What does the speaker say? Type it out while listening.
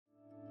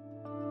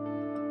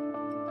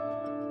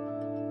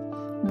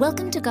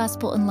Welcome to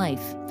Gospel in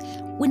Life.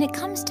 When it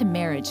comes to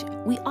marriage,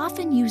 we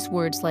often use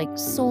words like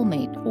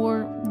soulmate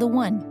or the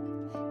one.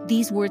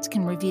 These words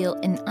can reveal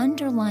an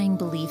underlying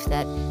belief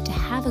that to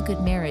have a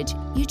good marriage,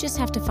 you just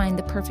have to find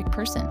the perfect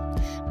person.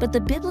 But the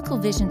biblical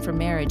vision for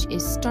marriage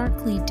is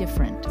starkly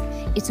different.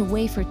 It's a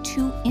way for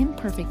two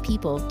imperfect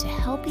people to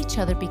help each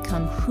other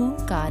become who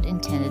God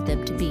intended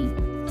them to be.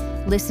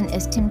 Listen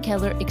as Tim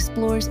Keller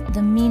explores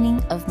the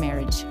meaning of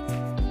marriage.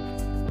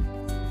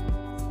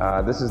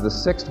 This is the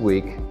 6th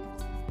week.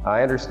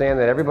 I understand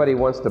that everybody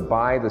wants to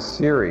buy the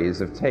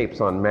series of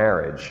tapes on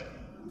marriage.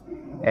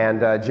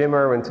 And Jim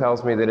Irwin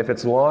tells me that if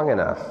it's long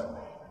enough,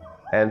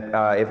 and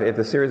if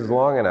the series is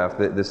long enough,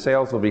 the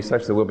sales will be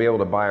such that we'll be able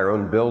to buy our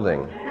own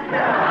building.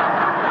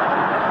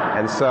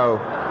 And so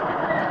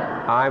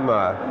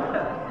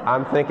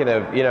I'm thinking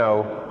of,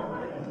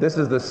 this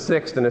is the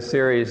 6th in a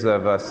series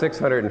of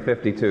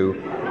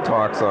 652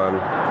 talks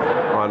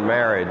on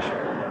marriage.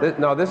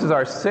 This is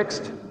our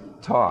 6th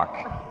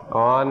talk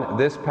on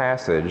this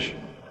passage,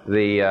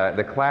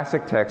 the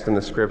classic text in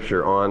the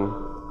Scripture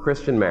on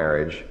Christian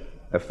marriage,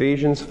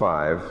 Ephesians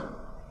 5,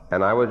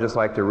 and I would just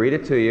like to read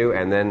it to you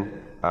and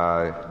then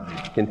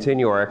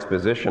continue our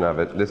exposition of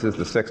it. This is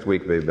the 6th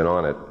week we've been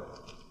on it.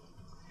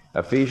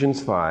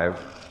 Ephesians 5,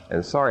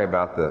 and sorry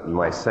about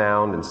my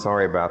sound and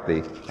sorry about the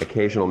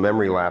occasional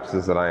memory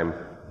lapses that I am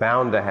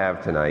bound to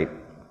have tonight,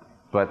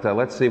 but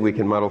let's see if we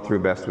can muddle through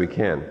best we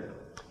can.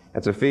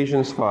 It's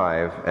Ephesians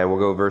 5, and we'll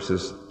go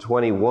verses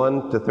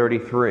 21 to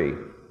 33.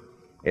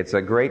 It's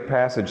a great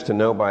passage to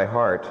know by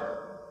heart.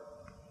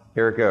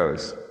 Here it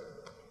goes.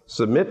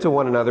 Submit to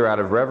one another out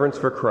of reverence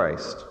for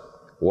Christ.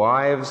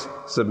 Wives,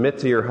 submit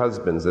to your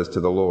husbands as to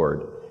the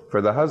Lord.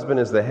 For the husband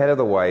is the head of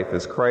the wife,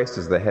 as Christ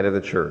is the head of the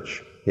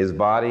church, his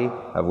body,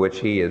 of which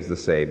he is the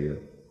Savior.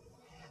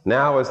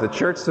 Now, as the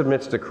church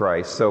submits to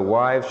Christ, so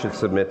wives should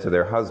submit to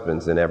their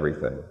husbands in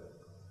everything.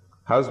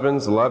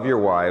 Husbands, love your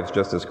wives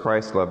just as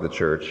Christ loved the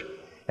church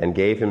and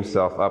gave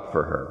himself up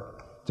for her,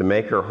 to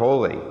make her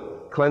holy,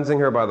 cleansing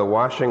her by the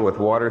washing with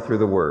water through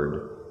the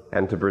word,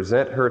 and to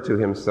present her to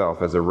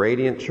himself as a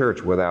radiant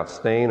church without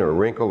stain or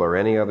wrinkle or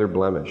any other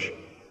blemish,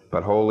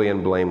 but holy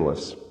and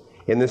blameless.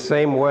 In the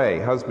same way,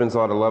 husbands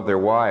ought to love their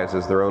wives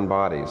as their own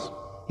bodies.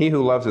 He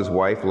who loves his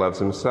wife loves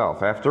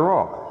himself. After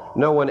all,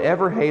 no one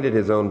ever hated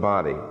his own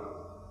body,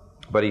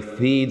 but he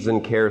feeds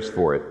and cares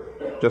for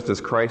it, just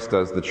as Christ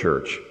does the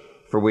church.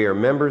 For we are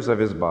members of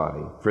his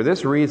body. For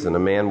this reason, a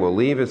man will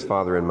leave his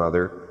father and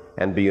mother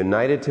and be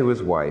united to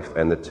his wife,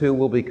 and the two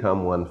will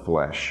become one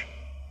flesh.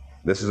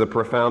 This is a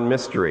profound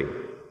mystery,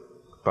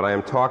 but I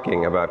am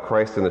talking about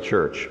Christ and the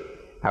church.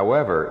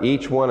 However,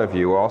 each one of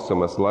you also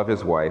must love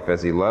his wife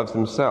as he loves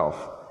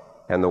himself,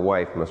 and the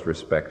wife must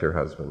respect her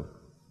husband.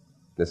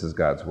 This is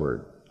God's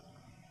word.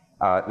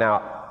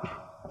 Now,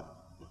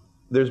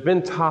 there's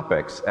been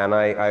topics, and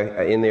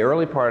I in the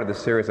early part of the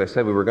series, I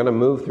said we were going to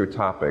move through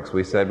topics.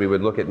 We said we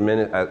would look at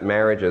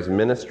marriage as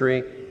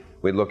ministry.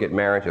 We'd look at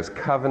marriage as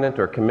covenant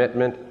or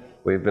commitment.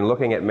 We've been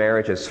looking at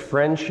marriage as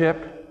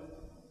friendship.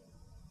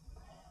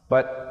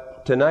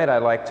 But tonight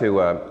I'd like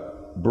to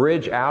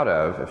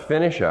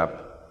finish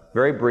up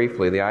very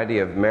briefly the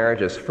idea of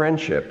marriage as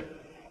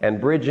friendship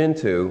and bridge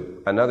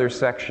into another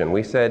section.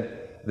 We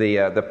said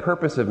the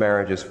purpose of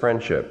marriage is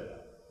friendship.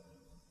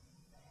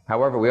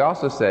 However, we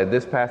also said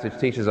this passage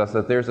teaches us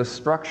that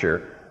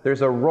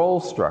there's a role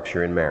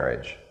structure in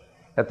marriage.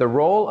 That the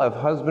role of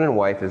husband and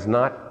wife is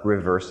not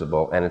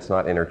reversible and it's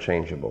not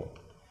interchangeable.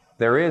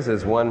 There is,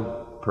 as one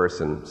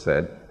person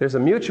said, there's a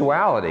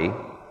mutuality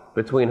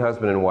between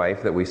husband and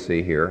wife that we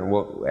see here,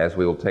 as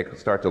we will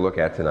start to look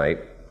at tonight.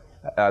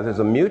 There's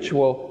a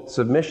mutual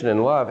submission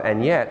and love,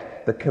 and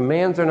yet the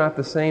commands are not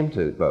the same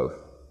to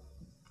both.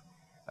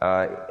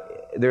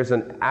 There's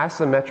an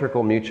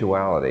asymmetrical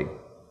mutuality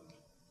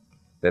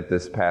that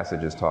this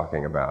passage is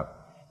talking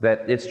about.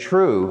 That it's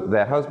true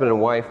that husband and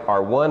wife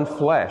are one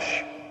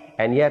flesh,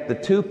 and yet the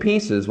two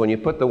pieces, when you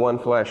put the one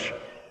flesh,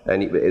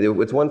 and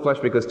it's one flesh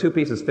because two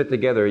pieces fit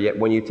together, yet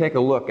when you take a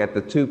look at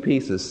the two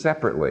pieces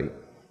separately,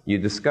 you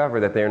discover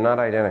that they're not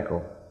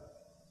identical.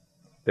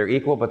 They're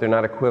equal, but they're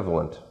not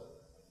equivalent.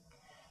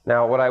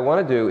 Now, what I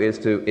want to do is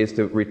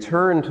to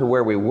return to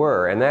where we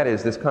were, and that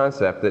is this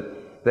concept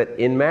that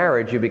in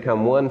marriage you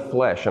become one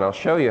flesh, and I'll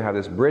show you how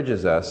this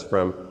bridges us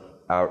from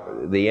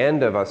the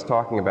end of us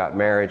talking about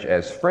marriage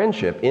as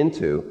friendship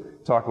into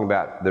talking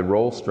about the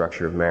role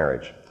structure of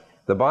marriage.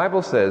 The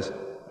Bible says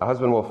a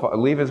husband will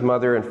leave his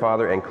mother and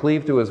father and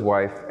cleave to his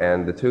wife,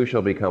 and the two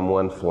shall become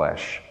one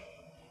flesh.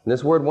 And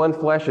this word one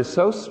flesh is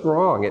so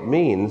strong, it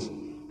means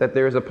that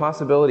there is a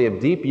possibility of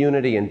deep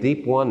unity and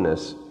deep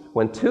oneness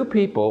when two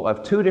people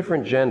of two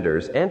different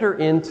genders enter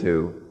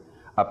into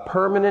a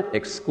permanent,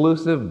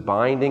 exclusive,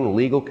 binding,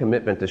 legal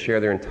commitment to share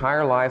their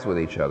entire lives with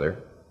each other.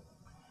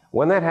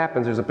 When that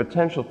happens, there's a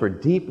potential for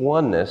deep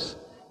oneness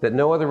that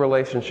no other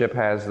relationship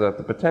has the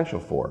potential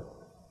for.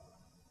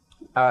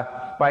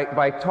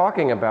 By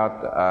talking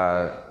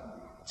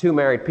about two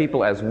married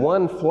people as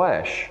one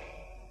flesh,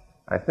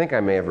 I think I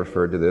may have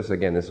referred to this,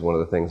 again, this is one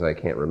of the things I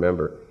can't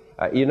remember.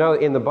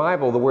 In the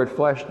Bible, the word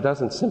flesh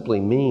doesn't simply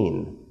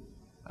mean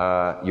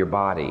your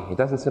body. It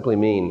doesn't simply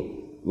mean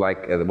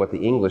like what the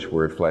English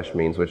word flesh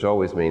means, which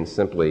always means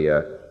simply,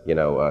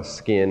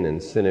 skin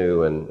and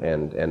sinew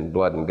and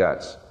blood and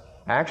guts.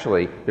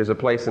 Actually, there's a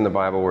place in the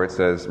Bible where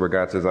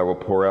God says, I will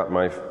pour out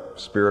my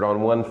Spirit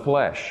on one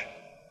flesh.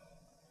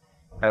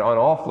 And on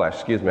all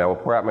flesh, I will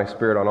pour out my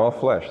Spirit on all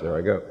flesh. There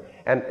I go.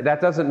 And that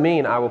doesn't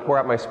mean I will pour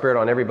out my Spirit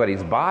on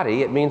everybody's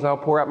body. It means I'll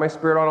pour out my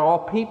Spirit on all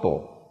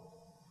people.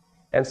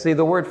 And see,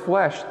 the word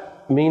flesh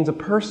means a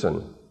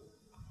person.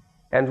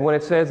 And when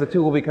it says the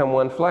two will become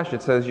one flesh,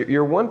 it says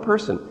you're one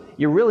person.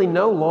 You're really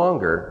no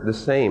longer the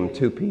same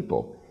two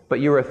people, but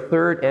you're a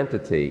third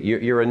entity.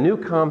 You're a new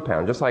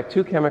compound, just like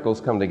two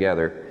chemicals come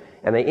together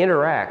and they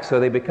interact, so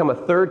they become a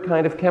third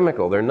kind of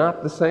chemical. They're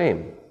not the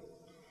same.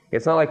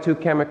 It's not like two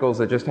chemicals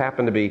that just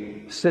happen to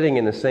be sitting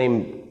in the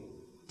same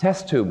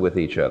test tube with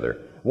each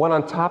other, one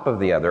on top of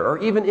the other, or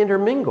even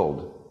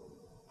intermingled.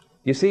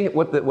 You see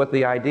what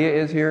the idea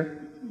is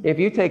here? If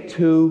you take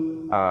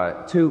two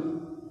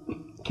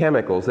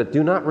chemicals that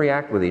do not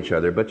react with each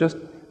other, but just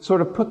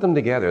sort of put them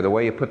together the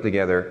way you put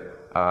together,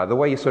 the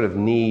way you sort of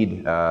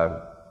knead,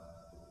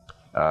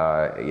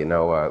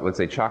 let's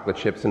say chocolate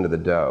chips into the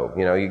dough.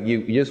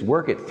 You just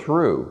work it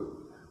through,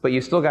 but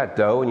you still got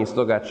dough and you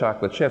still got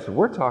chocolate chips.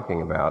 We're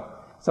talking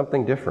about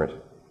something different.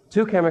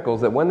 Two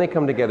chemicals that when they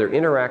come together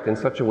interact in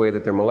such a way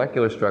that their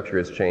molecular structure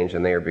is changed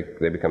and they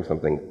become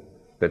something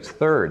that's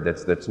third,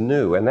 that's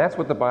new. And that's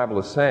what the Bible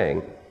is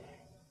saying.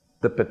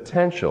 The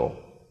potential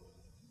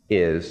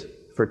is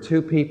for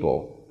two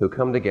people who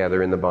come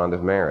together in the bond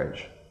of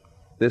marriage.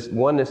 This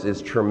oneness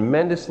is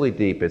tremendously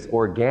deep. It's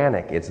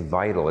organic. It's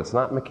vital. It's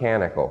not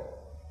mechanical.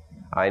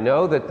 I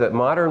know that the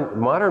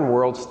modern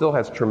world still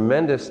has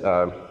tremendous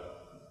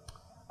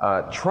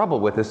trouble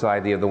with this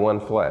idea of the one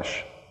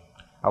flesh.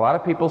 A lot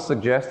of people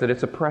suggest that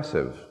it's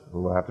oppressive.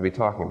 We'll have to be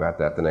talking about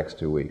that the next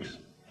 2 weeks.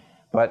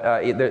 But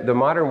the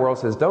modern world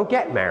says, don't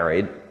get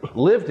married,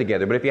 live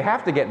together. But if you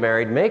have to get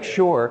married, make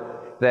sure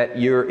that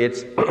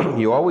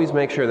you always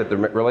make sure that the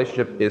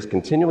relationship is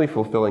continually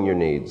fulfilling your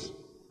needs.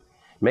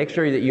 Make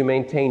sure that you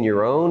maintain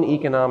your own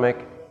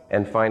economic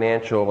and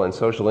financial and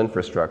social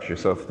infrastructure,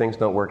 so if things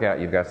don't work out,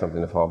 you've got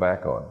something to fall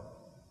back on.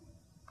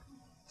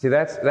 See,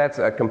 that's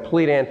a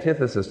complete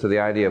antithesis to the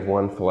idea of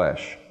one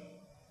flesh.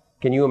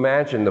 Can you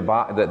imagine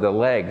the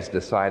legs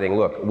deciding,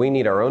 look, we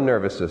need our own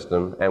nervous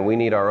system and we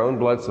need our own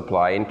blood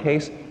supply in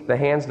case the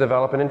hands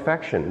develop an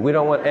infection. We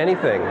don't want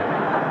anything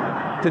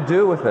to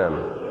do with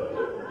them.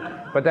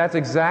 But that's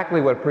exactly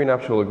what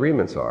prenuptial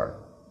agreements are.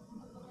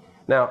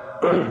 Now,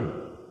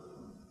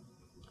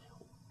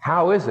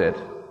 how is it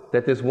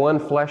that this one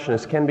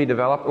fleshness can be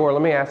developed? Or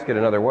let me ask it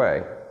another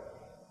way.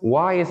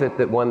 Why is it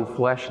that one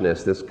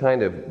fleshness, this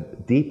kind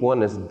of deep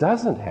oneness,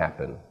 doesn't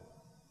happen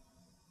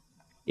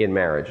in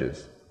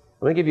marriages?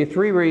 Let me give you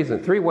three ways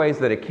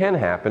that it can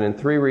happen, and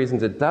 3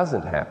 reasons it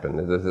doesn't happen.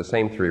 There's the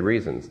same 3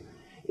 reasons.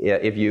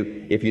 If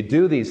you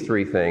do these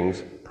 3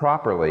 things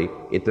properly,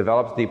 it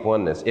develops deep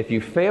oneness. If you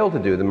fail to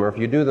do them, or if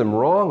you do them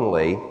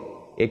wrongly,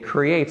 it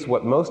creates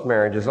what most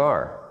marriages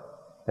are,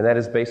 and that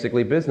is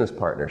basically business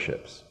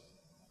partnerships.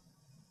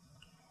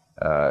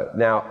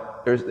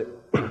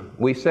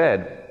 We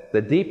said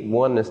the deep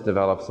oneness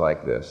develops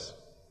like this.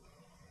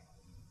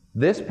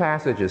 This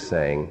passage is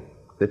saying,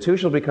 the two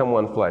shall become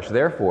one flesh.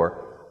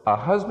 Therefore, a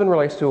husband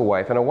relates to a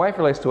wife, and a wife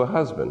relates to a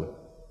husband.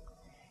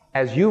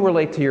 As you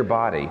relate to your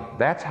body,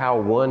 that's how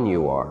one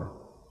you are.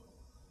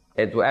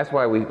 And that's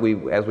why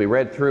as we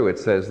read through, it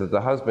says that the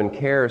husband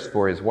cares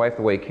for his wife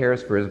the way he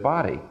cares for his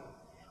body.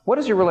 What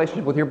is your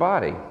relationship with your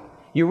body?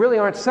 You really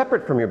aren't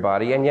separate from your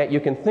body, and yet you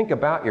can think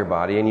about your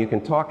body, and you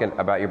can talk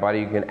about your body,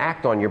 you can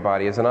act on your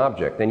body as an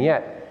object, and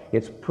yet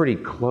it's pretty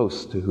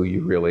close to who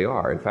you really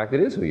are. In fact,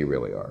 it is who you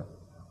really are.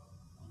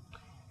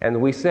 And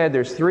we said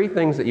there's 3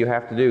 things that you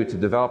have to do to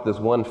develop this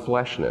one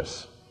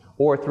fleshness,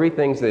 or 3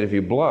 things that if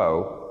you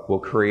blow will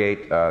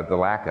create the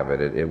lack of it.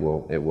 It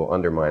will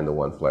undermine the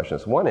one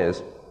fleshness. One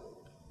is,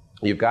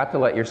 you've got to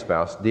let your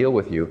spouse deal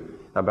with you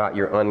about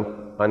your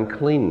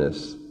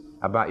uncleanness,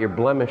 about your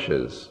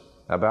blemishes,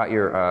 about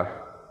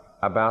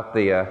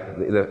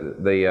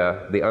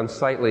the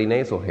unsightly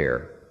nasal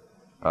hair.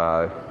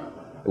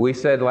 We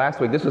said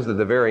last week, this was at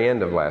the very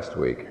end of last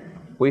week,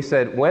 we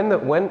said when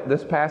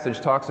this passage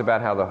talks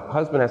about how the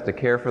husband has to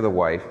care for the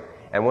wife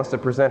and wants to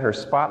present her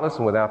spotless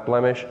and without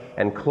blemish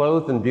and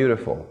clothed and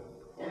beautiful.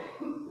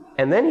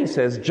 And then he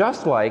says,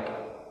 just like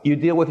you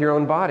deal with your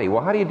own body.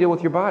 Well, how do you deal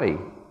with your body?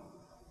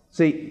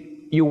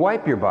 See, you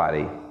wipe your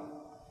body.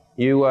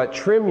 You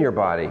trim your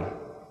body.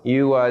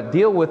 You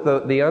deal with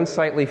the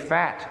unsightly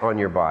fat on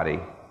your body.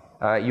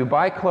 You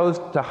buy clothes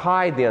to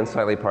hide the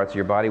unsightly parts of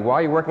your body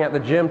while you're working out in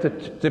the gym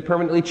to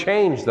permanently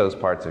change those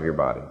parts of your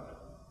body.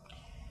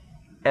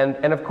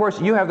 And of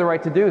course, you have the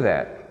right to do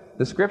that.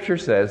 The Scripture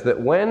says that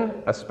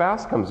when a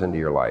spouse comes into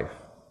your life,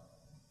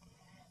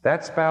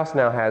 that spouse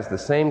now has the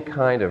same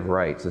kind of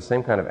rights, the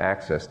same kind of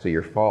access to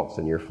your faults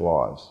and your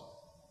flaws.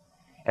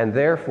 And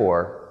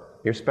therefore,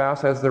 your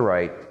spouse has the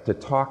right to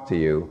talk to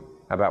you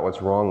about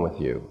what's wrong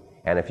with you.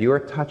 and if you are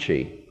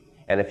touchy,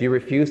 and if you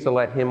refuse to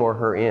let him or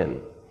her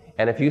in,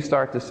 and if you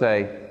start to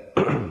say,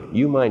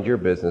 you mind your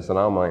business and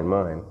I'll mind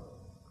mine,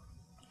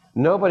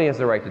 nobody has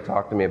the right to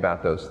talk to me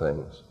about those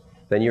things,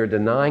 then you're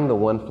denying the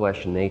one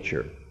flesh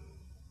nature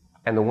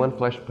and the one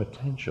flesh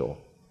potential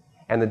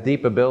and the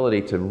deep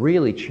ability to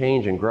really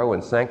change and grow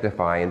and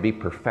sanctify and be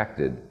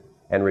perfected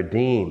and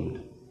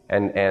redeemed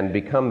and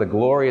become the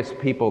glorious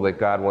people that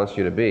God wants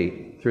you to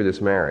be through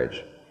this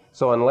marriage.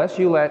 So unless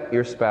you let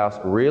your spouse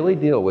really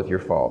deal with your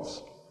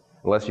faults,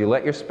 unless you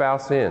let your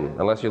spouse in,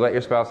 unless you let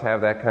your spouse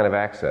have that kind of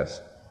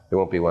access, there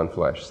won't be one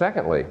flesh.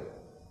 Secondly,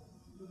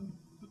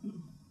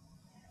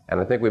 and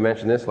I think we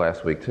mentioned this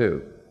last week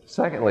too,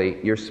 secondly,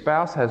 your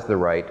spouse has the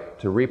right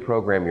to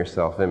reprogram your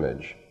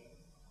self-image.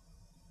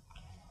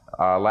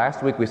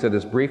 Last week we said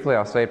this briefly,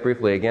 I'll say it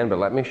briefly again, but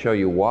let me show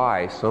you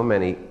why so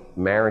many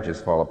marriages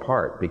fall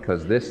apart,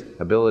 because this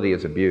ability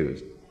is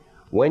abused.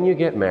 When you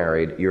get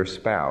married, your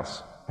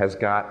spouse has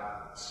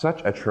got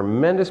such a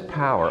tremendous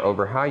power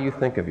over how you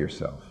think of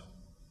yourself.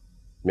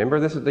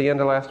 Remember this at the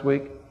end of last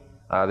week?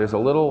 There's a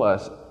little,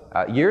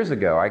 years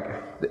ago,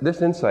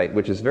 this insight,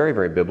 which is very,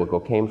 very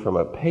biblical, came from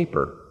a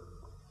paper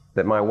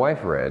that my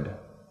wife read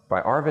by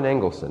Arvin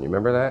Engelson. You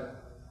remember that?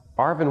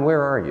 Arvin,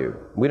 where are you?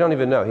 We don't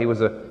even know. He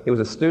was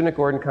a student at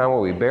Gordon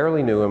Conwell. We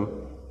barely knew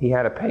him. He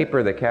had a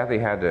paper that Kathy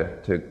had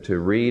to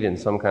read in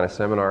some kind of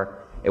seminar.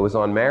 It was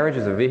on marriage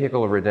as a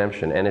vehicle of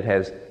redemption, and it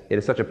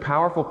is such a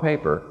powerful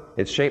paper.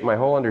 It's shaped my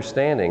whole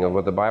understanding of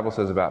what the Bible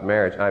says about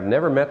marriage. I've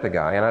never met the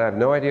guy, and I have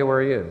no idea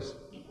where he is.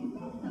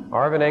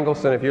 Arvin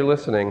Engelson, if you're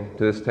listening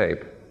to this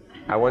tape,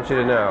 I want you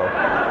to know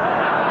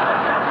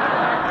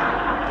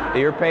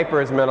your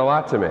paper has meant a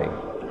lot to me.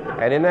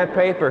 And in that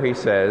paper, he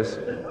says,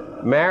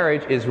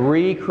 marriage is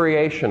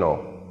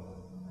recreational.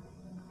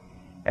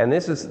 And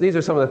these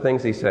are some of the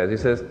things he says.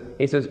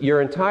 He says,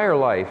 your entire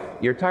life,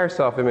 your entire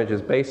self-image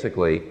is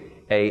basically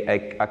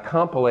a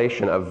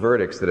compilation of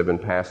verdicts that have been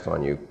passed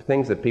on you,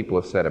 things that people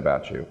have said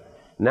about you.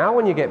 Now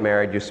when you get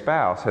married, your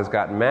spouse has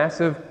got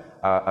massive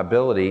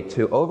ability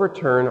to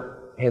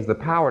has the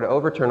power to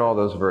overturn all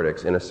those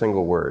verdicts in a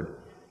single word.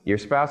 Your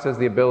spouse has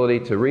the ability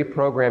to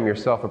reprogram your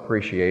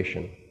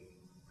self-appreciation.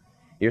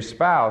 Your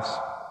spouse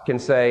can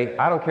say,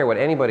 I don't care what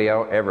anybody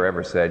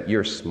ever said,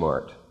 you're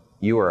smart.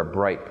 You are a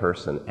bright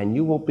person, and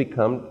you will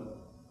become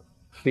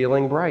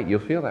feeling bright. You'll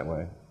feel that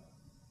way.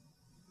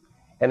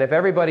 And if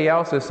everybody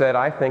else has said,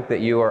 I think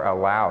that you are a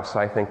louse,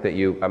 I think that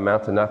you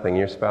amount to nothing,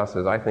 your spouse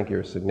says, I think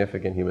you're a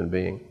significant human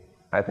being,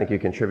 I think you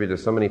contribute to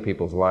so many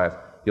people's lives,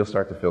 you'll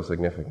start to feel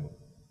significant.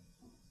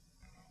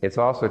 It's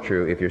also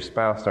true if your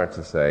spouse starts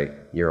to say,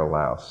 you're a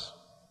louse,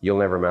 you'll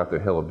never amount to a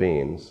hill of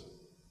beans.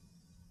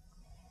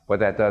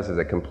 What that does is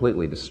it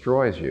completely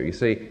destroys you. You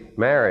see,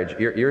 marriage,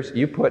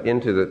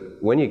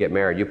 when you get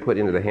married, you put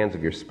into the hands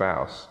of your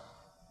spouse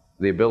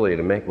the ability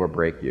to make or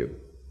break you.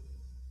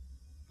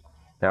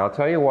 Now, I'll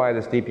tell you why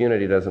this deep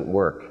unity doesn't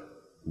work,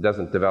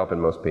 doesn't develop in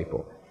most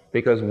people.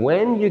 Because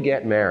when you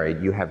get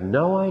married, you have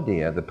no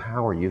idea the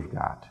power you've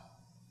got.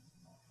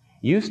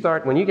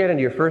 When you get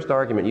into your first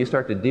argument, you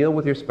start to deal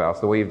with your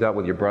spouse the way you've dealt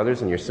with your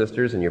brothers and your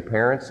sisters and your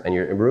parents and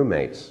your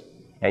roommates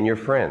and your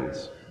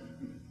friends.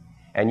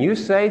 And you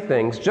say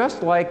things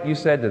just like you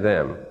said to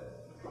them.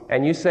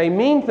 And you say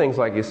mean things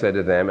like you said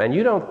to them, and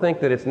you don't think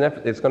that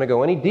it's going to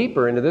go any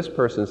deeper into this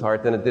person's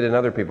heart than it did in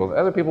other people's.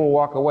 Other people will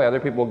walk away, other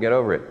people will get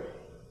over it.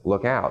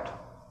 Look out.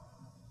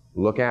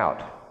 Look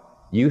out.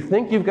 You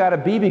think you've got a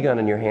BB gun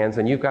in your hands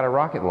and you've got a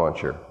rocket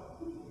launcher.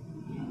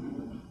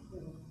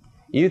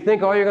 You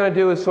think all you're going to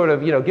do is sort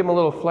of, give them a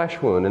little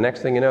flesh wound, and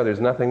next thing you know, there's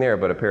nothing there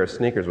but a pair of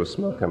sneakers with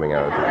smoke coming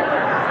out of it.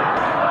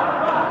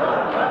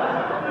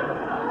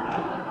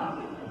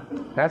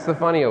 That's the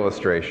funny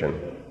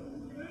illustration.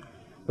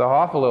 The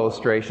awful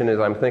illustration is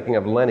I'm thinking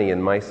of Lenny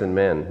in Mice and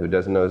Men, who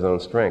doesn't know his own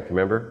strength,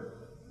 remember?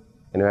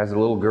 And who has a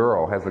little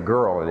girl, and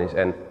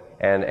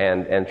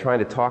trying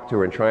to talk to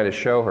her and trying to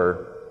show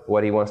her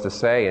what he wants to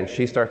say, and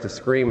she starts to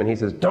scream, and he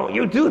says, "Don't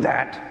you do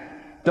that!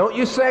 Don't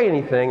you say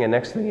anything!" And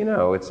next thing you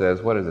know, it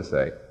says, what does it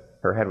say?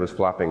 Her head was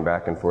flopping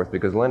back and forth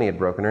because Lenny had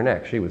broken her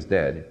neck. She was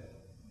dead.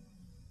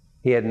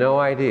 He had no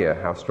idea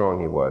how strong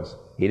he was.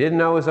 He didn't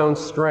know his own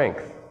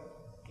strength.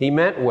 He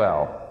meant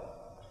well.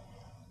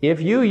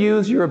 If you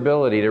use your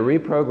ability to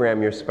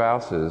reprogram your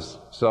spouse's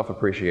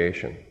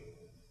self-appreciation,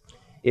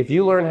 if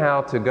you learn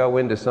how to go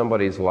into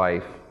somebody's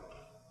life,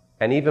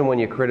 and even when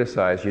you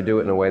criticize, you do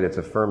it in a way that's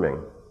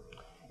affirming.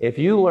 If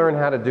you learn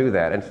how to do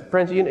that, and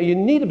friends, you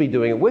need to be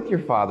doing it with your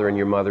father and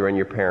your mother and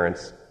your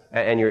parents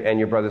and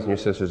your brothers and your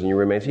sisters and your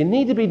roommates. You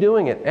need to be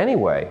doing it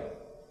anyway.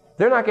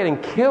 They're not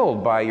getting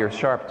killed by your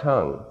sharp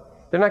tongue.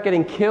 They're not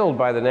getting killed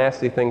by the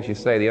nasty things you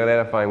say, the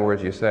unedifying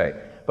words you say.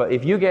 But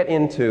if you get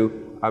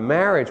into a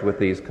marriage with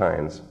these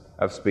kinds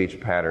of speech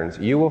patterns,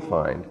 you will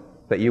find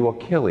that you will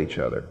kill each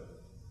other.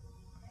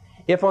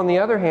 If, on the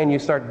other hand, you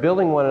start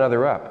building one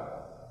another up,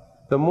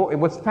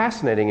 what's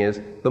fascinating is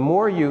the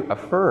more you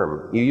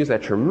affirm, you use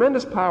that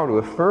tremendous power to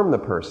affirm the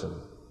person,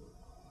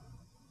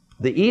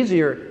 the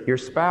easier it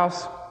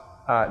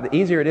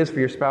is for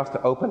your spouse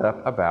to open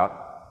up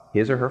about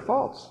his or her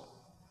faults.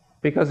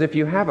 Because if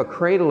you have a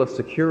cradle of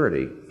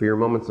security for your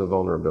moments of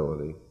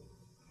vulnerability,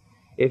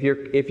 if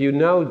you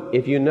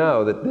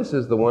know that this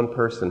is the one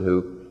person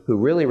who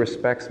really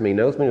respects me,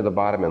 knows me to the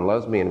bottom, and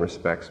loves me and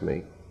respects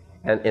me,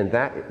 and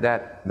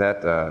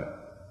that's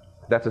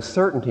a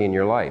certainty in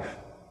your life.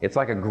 It's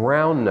like a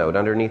ground note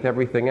underneath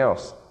everything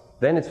else.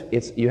 Then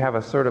you have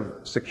a sort of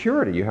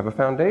security, you have a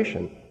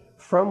foundation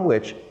from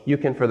which you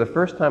can, for the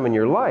first time in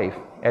your life,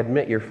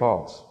 admit your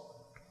faults.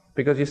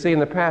 Because you see, in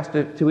the past,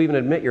 to even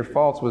admit your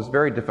faults was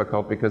very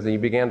difficult, because you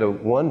began to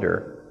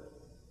wonder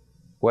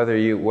whether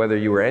you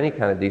were any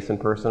kind of decent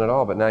person at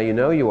all. But now you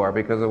know you are,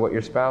 because of what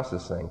your spouse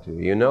is saying to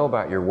you. You know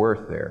about your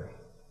worth there.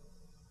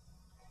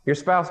 Your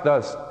spouse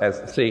does,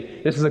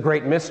 see, this is a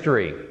great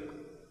mystery.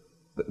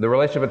 The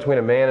relationship between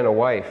a man and a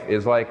wife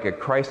is like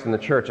Christ and the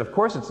church. Of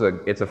course,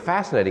 it's a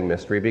fascinating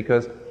mystery,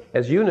 because,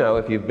 as you know,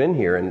 if you've been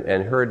here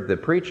and heard the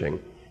preaching,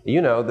 you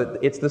know that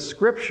it's the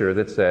Scripture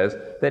that says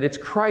that it's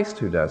Christ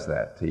who does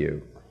that to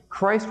you.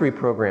 Christ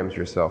reprograms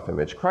your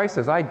self-image. Christ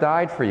says, I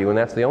died for you, and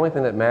that's the only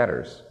thing that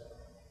matters.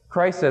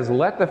 Christ says,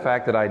 let the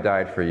fact that I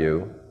died for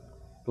you,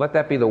 let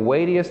that be the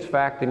weightiest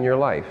fact in your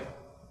life.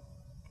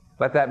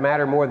 Let that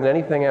matter more than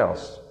anything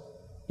else.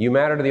 You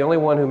matter to the only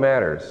one who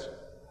matters.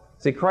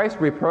 See, Christ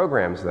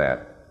reprograms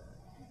that.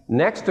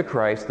 Next to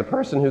Christ, the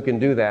person who can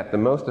do that the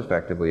most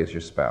effectively is your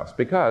spouse,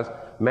 because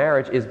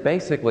marriage is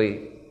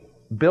basically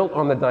built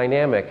on the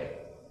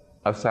dynamic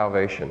of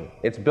salvation.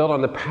 It's built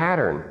on the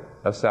pattern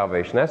of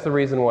salvation. That's the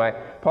reason why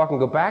Paul can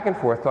go back and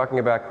forth talking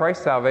about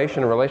Christ's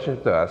salvation in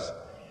relationship to us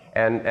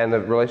and the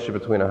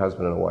relationship between a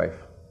husband and a wife.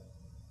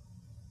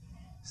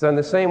 So in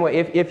the same way,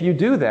 if you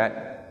do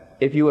that,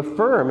 if you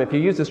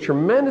use this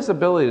tremendous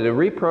ability to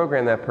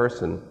reprogram that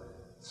person's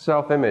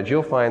self-image,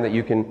 you'll find that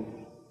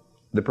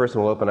the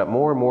person will open up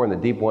more and more, and the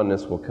deep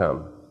oneness will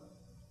come.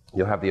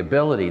 You'll have the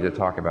ability to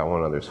talk about one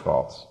another's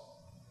faults.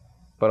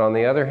 But on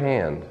the other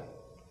hand,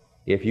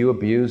 if you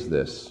abuse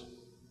this,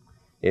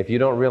 if you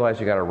don't realize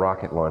you got a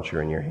rocket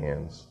launcher in your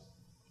hands,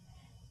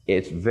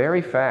 it's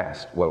very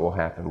fast what will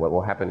happen. What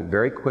will happen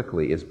very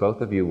quickly is both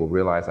of you will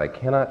realize, I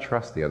cannot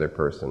trust the other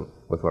person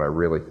with what I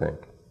really think,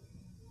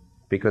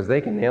 because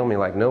they can nail me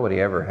like nobody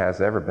has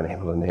ever been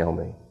able to nail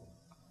me.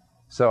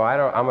 So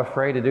I'm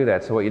afraid to do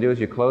that. So what you do is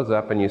you close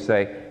up and you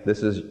say,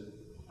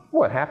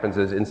 what happens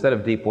is, instead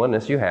of deep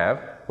oneness, you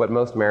have what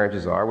most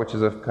marriages are, which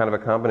is a kind of a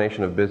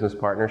combination of business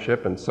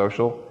partnership and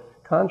social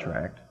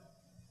contract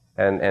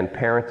and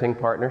parenting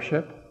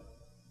partnership.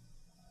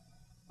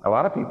 A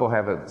lot of people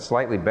have a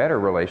slightly better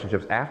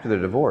relationships after they're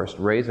divorced,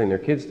 raising their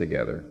kids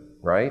together,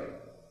 right?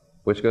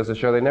 Which goes to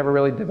show they never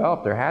really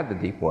developed or had the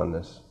deep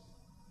oneness.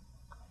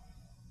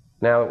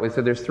 Now, we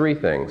said there's three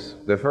things.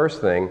 The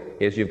first thing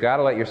is you've got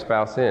to let your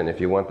spouse in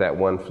if you want that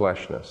one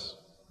fleshness.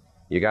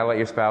 You've got to let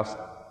your spouse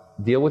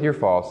deal with your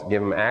faults,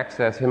 give him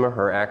or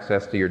her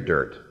access to your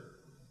dirt.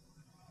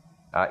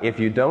 If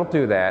you don't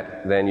do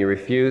that, then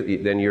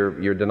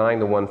you're denying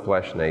the one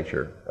flesh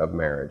nature of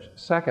marriage.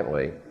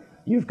 Secondly,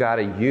 you've got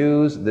to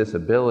use this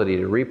ability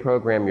to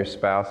reprogram your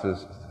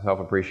spouse's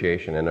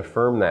self-appreciation and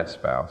affirm that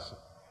spouse.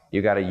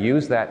 You've got to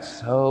use that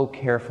so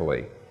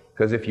carefully,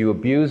 because if you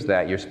abuse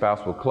that, your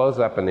spouse will close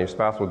up and your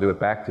spouse will do it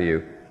back to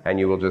you, and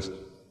you will just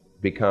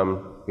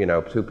become,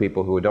 two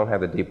people who don't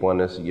have the deep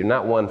oneness. You're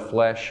not one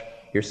flesh.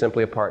 You're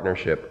simply a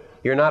partnership.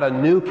 You're not a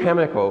new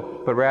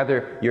chemical, but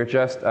rather you're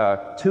just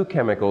two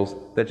chemicals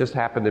that just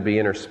happen to be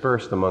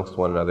interspersed amongst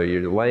one another.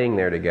 You're laying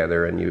there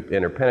together and you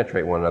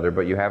interpenetrate one another,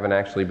 but you haven't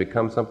actually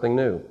become something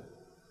new.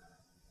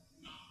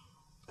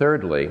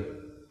 Thirdly,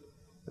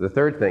 the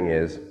third thing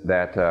is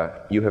that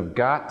you have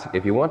got,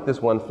 if you want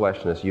this one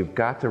fleshness, you've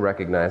got to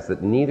recognize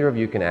that neither of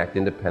you can act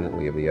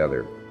independently of the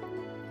other.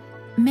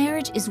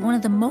 Marriage is one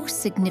of the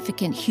most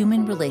significant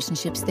human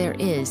relationships there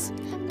is,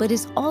 but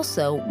is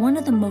also one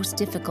of the most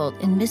difficult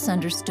and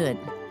misunderstood.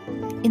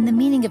 In The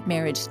Meaning of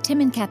Marriage,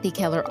 Tim and Kathy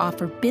Keller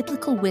offer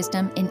biblical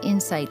wisdom and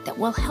insight that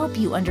will help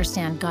you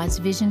understand God's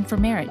vision for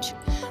marriage.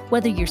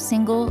 Whether you're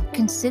single,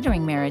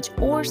 considering marriage,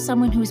 or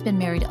someone who's been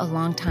married a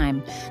long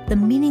time, The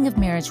Meaning of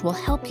Marriage will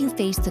help you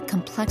face the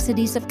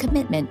complexities of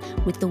commitment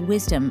with the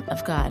wisdom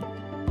of God.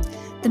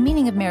 The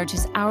Meaning of Marriage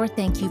is our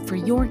thank you for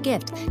your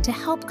gift to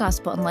help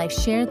Gospel in Life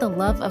share the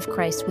love of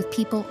Christ with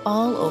people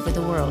all over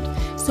the world.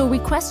 So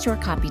request your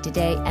copy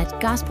today at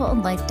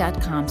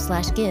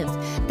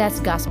gospelinlife.com/give. That's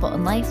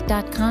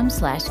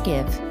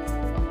gospelinlife.com/give.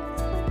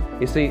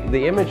 You see,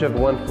 the image of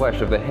one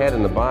flesh, of the head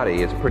and the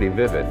body, is pretty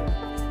vivid.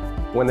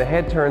 When the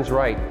head turns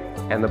right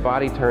and the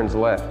body turns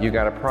left, you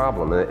got a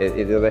problem.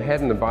 The head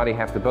and the body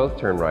have to both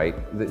turn right.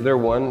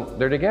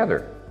 They're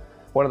together.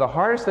 One of the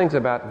hardest things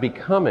about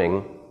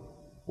becoming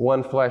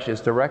one flesh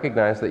is to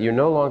recognize that you're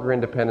no longer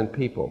independent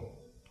people.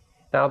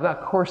 Now,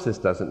 of course, this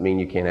doesn't mean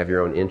you can't have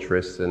your own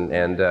interests,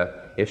 and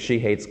if she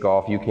hates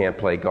golf, you can't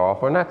play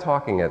golf. We're not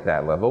talking at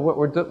that level.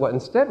 What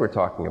instead we're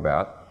talking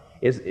about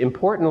is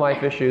important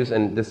life issues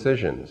and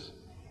decisions.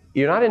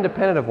 You're not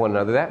independent of one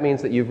another. That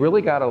means that you've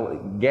really got to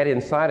get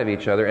inside of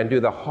each other and do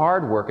the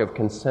hard work of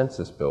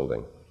consensus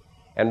building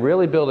and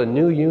really build a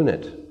new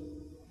unit.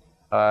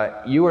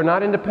 You are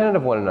not independent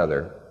of one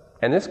another.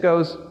 And this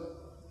goes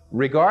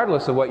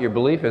regardless of what your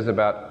belief is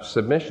about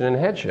submission and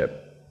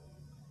headship.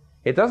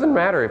 It doesn't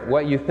matter if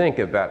what you think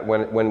about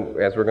when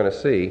as we're going to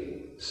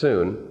see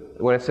soon,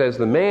 when it says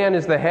the man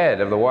is the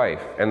head of the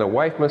wife and the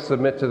wife must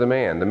submit to the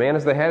man. The man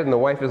is the head and the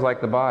wife is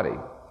like the body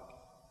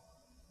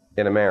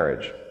in a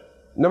marriage.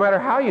 No matter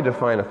how you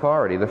define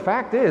authority, the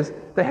fact is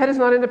the head is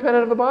not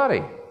independent of the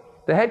body.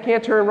 The head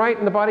can't turn right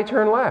and the body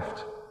turn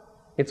left.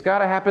 It's got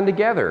to happen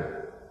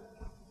together.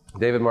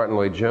 David Martin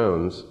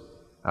Lloyd-Jones,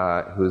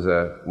 who's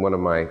one of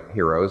my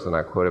heroes, and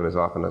I quote him as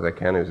often as I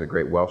can, who's a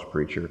great Welsh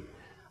preacher,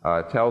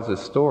 tells his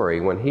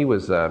story when he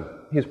was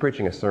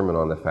preaching a sermon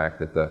on the fact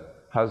that the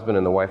husband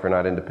and the wife are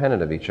not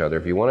independent of each other.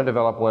 If you want to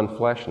develop one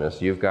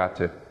fleshness, you've got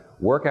to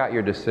work out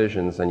your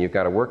decisions and you've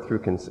got to work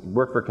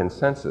for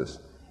consensus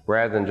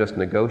rather than just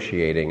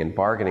negotiating and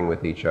bargaining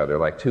with each other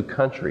like two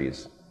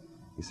countries,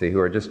 you see, who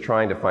are just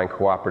trying to find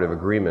cooperative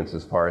agreements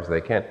as far as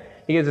they can.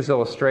 He gives this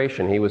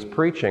illustration. He was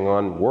preaching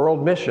on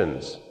world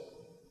missions.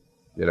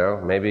 You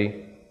know,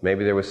 maybe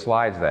there was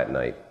slides that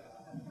night.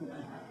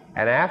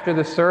 And after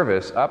the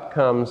service, up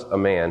comes a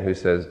man who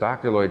says,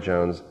 Dr.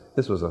 Lloyd-Jones,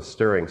 this was a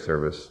stirring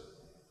service.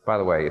 By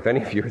the way, if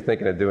any of you are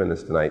thinking of doing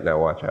this tonight, now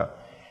watch out.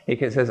 He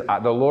says,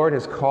 the Lord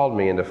has called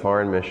me into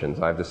foreign missions.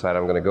 I've decided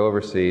I'm going to go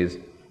overseas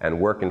and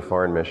work in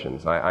foreign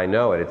missions. I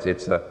know it.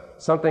 It's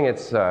something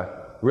that's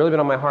really been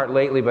on my heart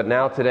lately, but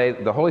now today,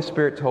 the Holy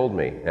Spirit told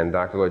me. And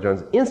Dr.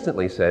 Lloyd-Jones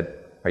instantly said,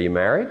 are you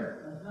married?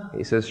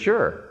 He says,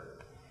 sure.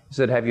 He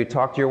said, have you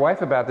talked to your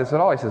wife about this at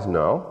all? He says,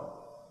 no.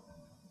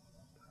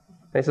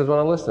 And he says,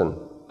 well, listen,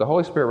 the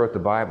Holy Spirit wrote the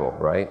Bible,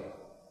 right?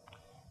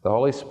 The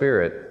Holy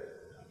Spirit,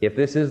 if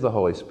this is the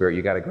Holy Spirit,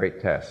 you got a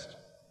great test.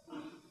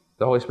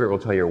 The Holy Spirit will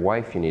tell your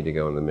wife you need to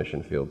go in the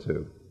mission field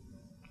too.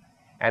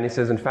 And he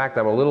says, in fact,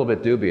 I'm a little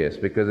bit dubious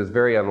because it's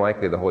very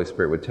unlikely the Holy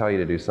Spirit would tell you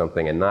to do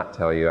something and not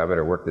tell you, I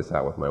better work this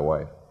out with my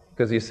wife.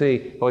 Because you see,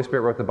 the Holy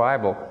Spirit wrote the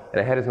Bible,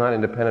 and a head is not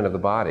independent of the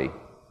body.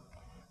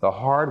 The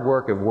hard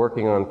work of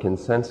working on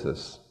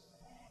consensus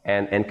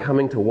and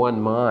coming to one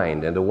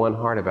mind and to one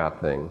heart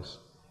about things,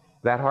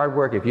 that hard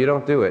work, if you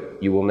don't do it,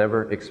 you will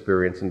never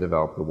experience and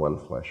develop the one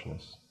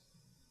fleshness.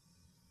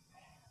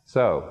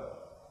 So,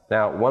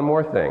 now one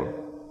more thing.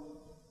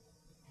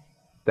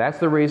 That's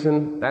the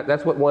reason.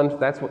 That's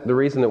the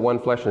reason that one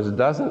fleshness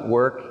doesn't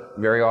work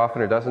very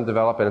often or doesn't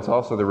develop, and it's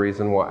also the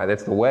reason why.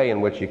 That's the way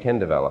in which you can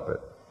develop it.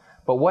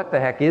 But what the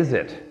heck is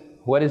it?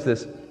 What is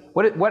this?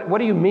 What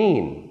do you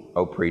mean,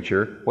 oh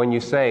preacher, when you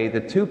say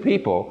that two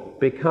people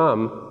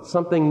become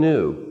something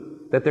new?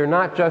 That they're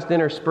not just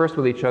interspersed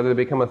with each other;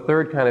 they become a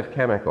third kind of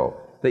chemical.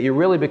 That you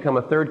really become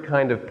a third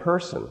kind of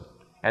person,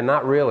 and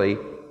not really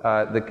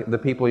the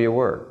people you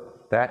were.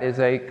 That is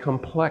a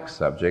complex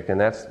subject,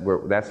 and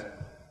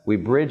we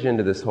bridge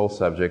into this whole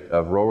subject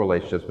of role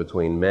relationships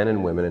between men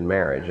and women in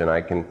marriage, and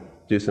I can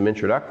do some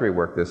introductory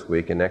work this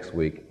week, and next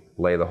week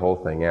lay the whole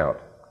thing out.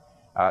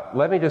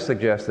 Let me just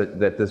suggest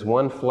that this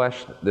one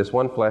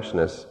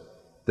fleshness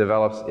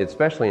develops,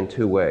 especially in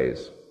two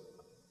ways,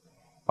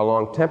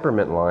 along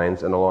temperament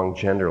lines and along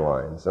gender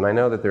lines. And I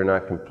know that they're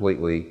not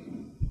completely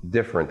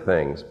different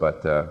things,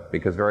 but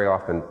because very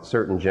often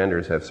certain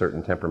genders have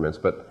certain temperaments.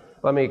 But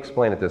let me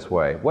explain it this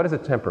way. What is a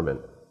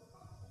temperament?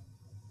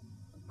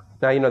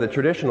 Now, you know, the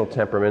traditional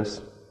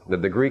temperaments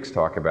that the Greeks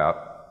talk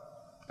about,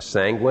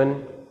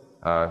 sanguine,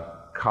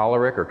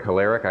 choleric or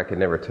choleric, I could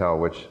never tell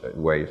which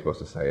way you're supposed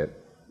to say it,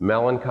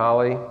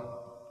 melancholy,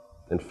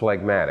 and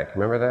phlegmatic.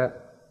 Remember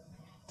that?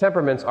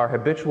 Temperaments are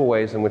habitual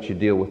ways in which you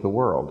deal with the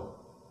world.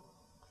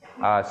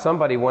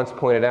 Somebody once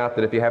pointed out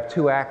that if you have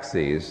two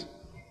axes,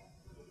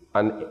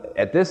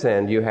 at this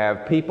end you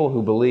have people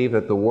who believe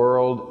that the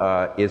world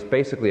is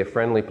basically a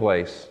friendly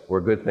place where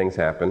good things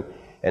happen,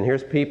 and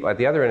here's people, at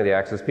the other end of the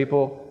axis,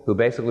 people who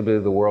basically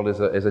believe the world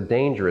is a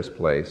dangerous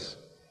place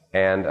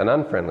and an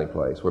unfriendly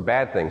place where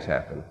bad things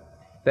happen.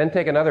 Then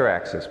take another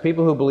axis,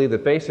 people who believe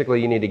that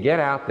basically you need to get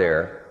out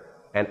there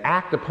and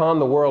act upon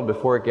the world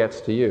before it gets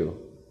to you.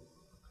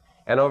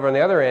 And over on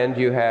the other end,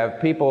 you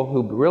have people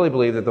who really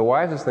believe that the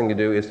wisest thing to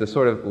do is to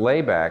sort of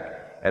lay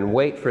back and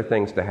wait for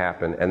things to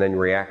happen and then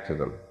react to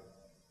them.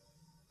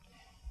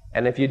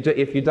 And if you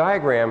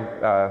diagram,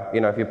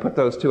 if you put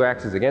those two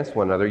axes against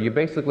one another, you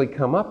basically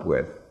come up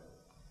with,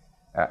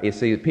 you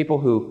see, people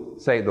who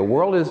say the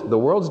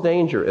world's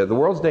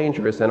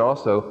dangerous, and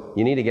also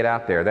you need to get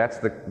out there. That's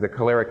the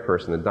choleric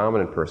person, the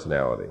dominant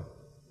personality.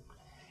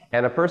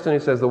 And a person who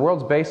says the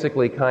world's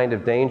basically kind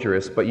of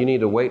dangerous, but you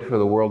need to wait for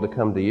the world to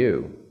come to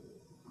you.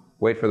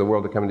 Wait for the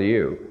world to come to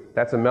you.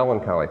 That's a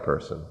melancholy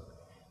person.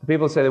 The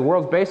people who say the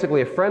world's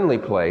basically a friendly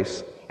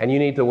place, and you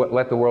need to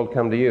let the world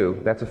come to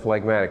you, that's a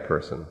phlegmatic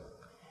person.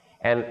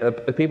 And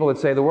the people that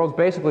say the world's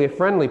basically a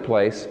friendly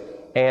place,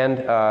 and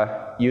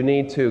you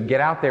need to get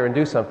out there and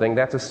do something,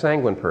 that's a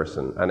sanguine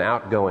person, an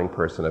outgoing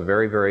person, a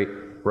very, very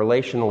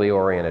relationally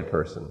oriented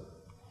person.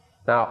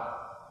 Now,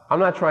 I'm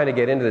not trying to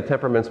get into the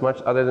temperaments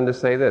much other than to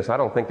say this. I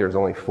don't think there's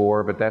only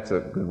 4, but that's a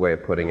good way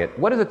of putting it.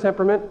 What is a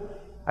temperament?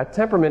 A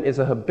temperament is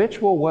a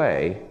habitual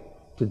way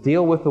to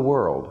deal with the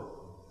world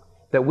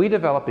that we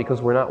develop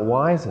because we're not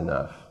wise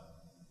enough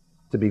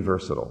to be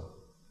versatile.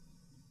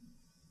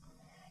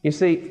 You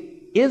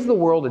see, is the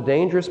world a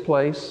dangerous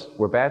place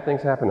where bad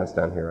things happen? That's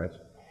down here, right?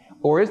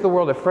 Or is the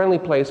world a friendly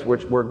place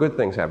where good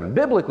things happen?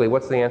 Biblically,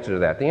 what's the answer to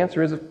that? The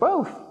answer is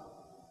both.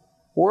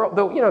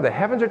 The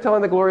heavens are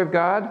telling the glory of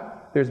God.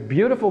 There's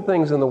beautiful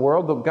things in the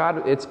world.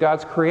 It's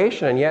God's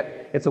creation, and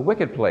yet it's a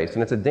wicked place,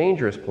 and it's a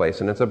dangerous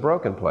place, and it's a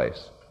broken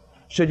place.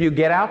 Should you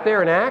get out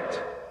there and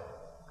act,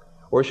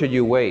 or should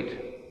you wait?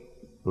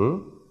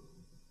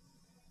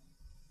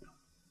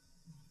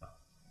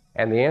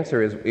 And the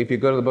answer is, if you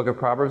go to the book of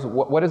Proverbs,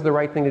 what is the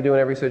right thing to do in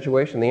every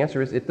situation? The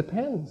answer is, it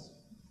depends.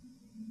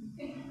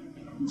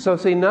 So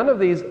see, none of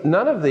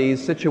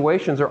these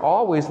situations are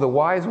always the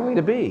wise way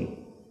to be.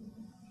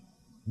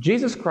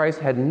 Jesus Christ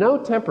had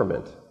no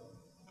temperament.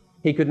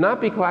 He could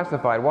not be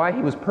classified. Why?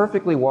 He was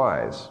perfectly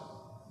wise.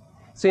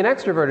 See, an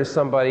extrovert is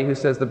somebody who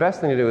says the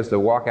best thing to do is to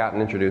walk out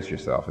and introduce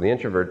yourself. And the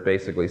introvert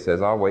basically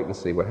says, I'll wait and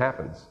see what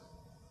happens.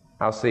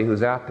 I'll see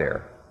who's out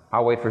there.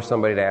 I'll wait for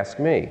somebody to ask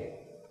me.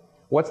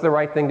 What's the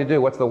right thing to do?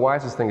 What's the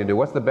wisest thing to do?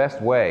 What's the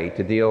best way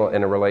to deal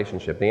in a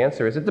relationship? The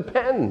answer is, it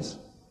depends.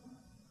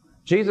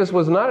 Jesus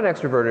was not an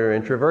extrovert or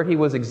an introvert. He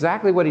was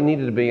exactly what he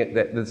needed to be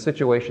that the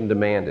situation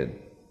demanded.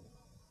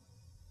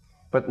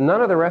 But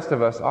none of the rest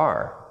of us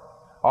are.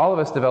 All of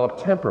us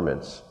develop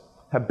temperaments,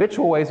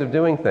 habitual ways of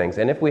doing things.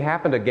 And if we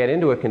happen to get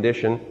into a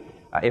condition,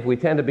 if we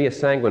tend to be a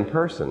sanguine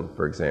person,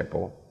 for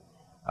example,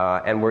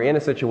 and we're in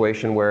a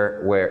situation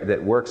where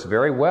that works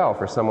very well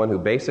for someone who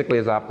basically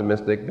is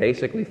optimistic,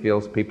 basically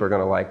feels people are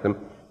going to like them,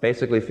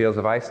 basically feels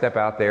if I step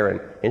out there and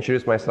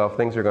introduce myself,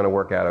 things are going to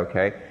work out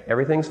okay,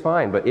 everything's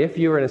fine. But if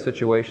you're in a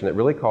situation that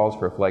really calls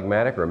for a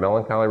phlegmatic or a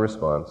melancholy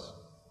response,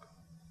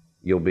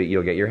 you'll get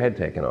your head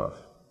taken off.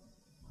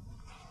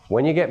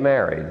 When you get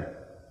married,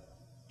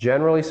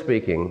 generally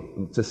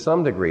speaking, to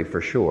some degree for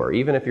sure,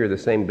 even if you're the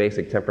same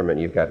basic temperament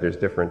you've got, there's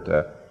different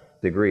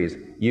degrees,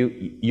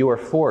 you are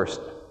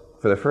forced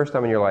for the first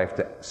time in your life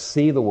to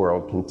see the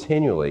world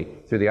continually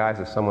through the eyes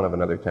of someone of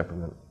another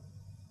temperament.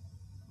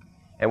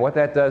 And what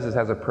that does is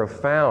has a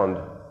profound,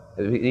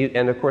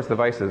 and of course the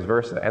vice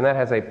versa, and that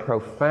has a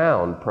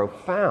profound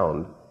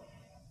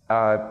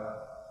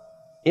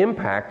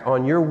impact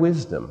on your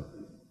wisdom.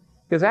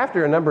 Because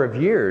after a number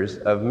of years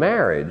of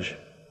marriage,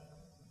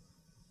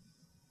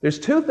 there's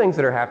two things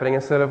that are happening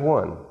instead of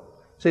one.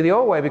 See, the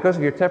old way, because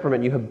of your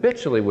temperament, you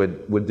habitually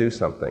would do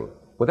something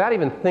without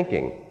even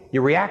thinking.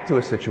 You react to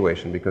a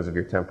situation because of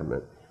your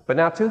temperament. But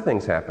now two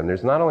things happen.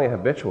 There's not only a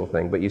habitual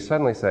thing, but you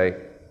suddenly say,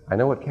 I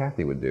know what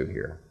Kathy would do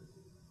here.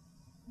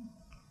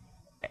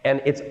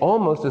 And it's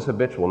almost as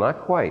habitual,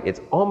 not quite,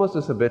 it's almost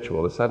as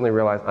habitual to suddenly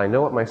realize, I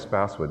know what my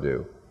spouse would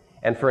do.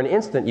 And for an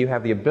instant, you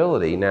have the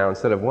ability now,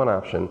 instead of one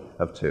option,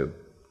 of two.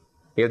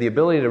 You have the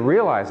ability to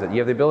realize it. You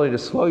have the ability to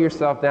slow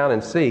yourself down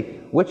and see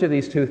which of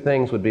these two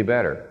things would be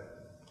better.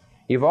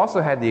 You've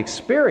also had the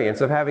experience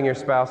of having your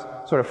spouse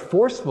sort of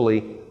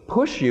forcefully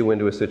push you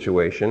into a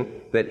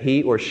situation that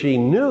he or she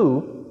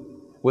knew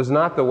was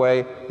not the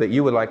way that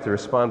you would like to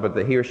respond, but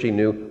that he or she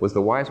knew was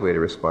the wise way to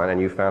respond, and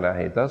you found out,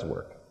 hey, it does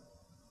work.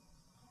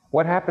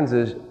 What happens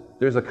is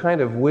there's a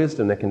kind of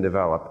wisdom that can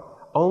develop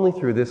only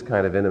through this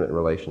kind of intimate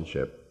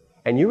relationship.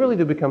 And you really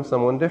do become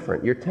someone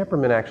different. Your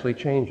temperament actually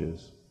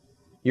changes.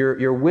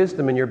 Your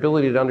wisdom and your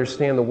ability to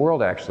understand the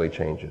world actually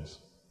changes.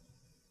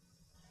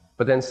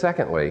 But then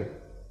secondly,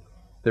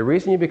 the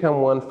reason you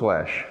become one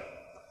flesh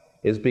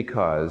is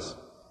because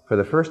for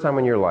the first time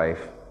in your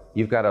life,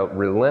 you've got to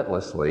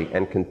relentlessly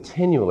and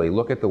continually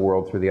look at the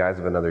world through the eyes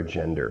of another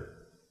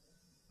gender.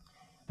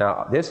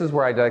 Now, this is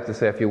where I'd like to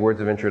say a few words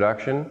of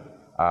introduction.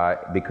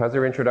 Because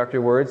they're introductory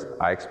words,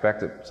 I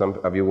expect that some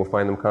of you will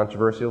find them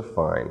controversial.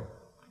 Fine.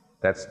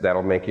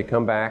 That'll make you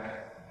come back.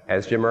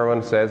 As Jim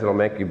Irwin says, it'll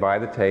make you buy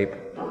the tape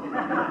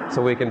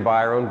so we can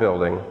buy our own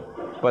building.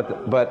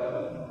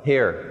 But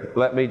here,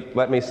 let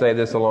me say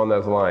this along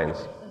those lines.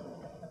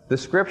 The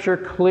Scripture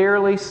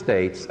clearly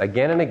states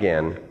again and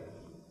again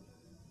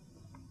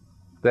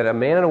that a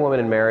man and a woman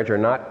in marriage are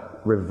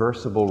not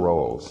reversible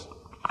roles.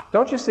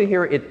 Don't you see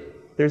here?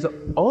 There's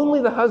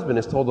only the husband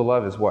is told to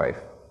love his wife.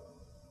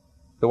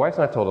 The wife's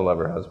not told to love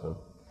her husband.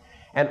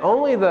 And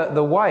only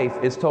the wife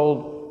is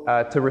told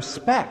to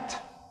respect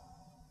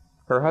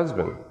her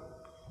husband.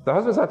 The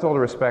husband's not told to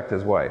respect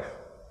his wife.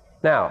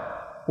 Now,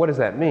 what does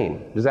that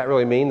mean? Does that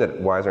really mean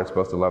that wives aren't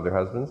supposed to love their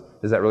husbands?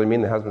 Does that really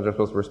mean that husbands are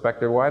supposed to respect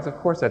their wives? Of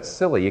course, that's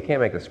silly. You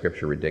can't make the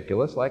Scripture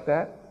ridiculous like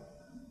that.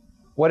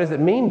 What does it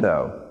mean,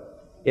 though?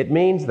 It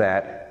means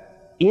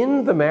that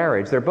in the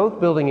marriage, they're both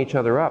building each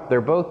other up.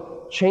 They're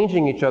both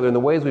changing each other in the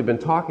ways we've been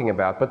talking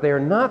about, but they are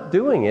not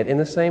doing it in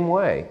the same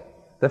way.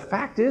 The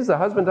fact is, the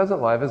husband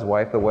doesn't love his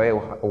wife the way a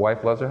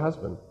wife loves her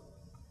husband.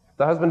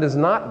 The husband does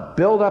not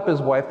build up his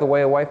wife the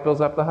way a wife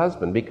builds up the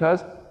husband,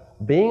 because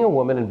being a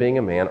woman and being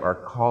a man are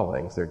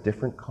callings. They're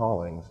different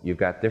callings. You've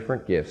got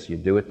different gifts. You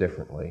do it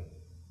differently.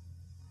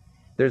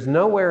 There's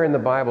nowhere in the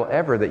Bible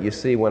ever that you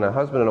see when a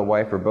husband and a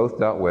wife are both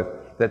dealt with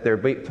that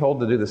they're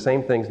told to do the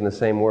same things in the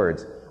same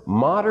words.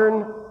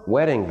 Modern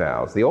wedding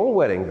vows, the old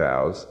wedding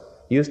vows,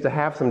 used to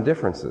have some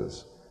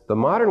differences. The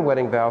modern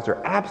wedding vows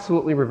are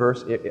absolutely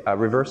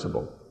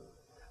reversible.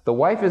 The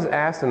wife is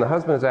asked and the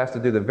husband is asked to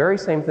do the very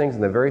same things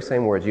in the very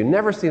same words. You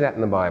never see that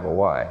in the Bible.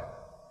 Why?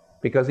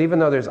 Because even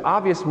though there's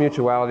obvious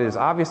mutuality, there's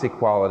obvious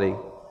equality,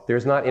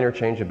 there's not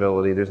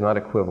interchangeability, there's not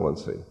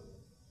equivalency.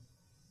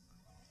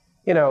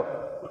 You know,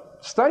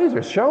 studies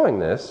are showing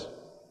this.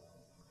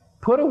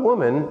 Put a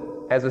woman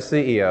as a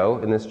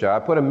CEO in this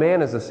job, put a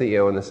man as a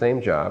CEO in the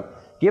same job,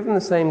 give them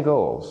the same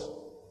goals.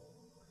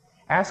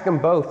 Ask them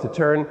both to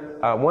turn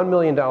 $1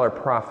 million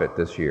profit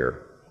this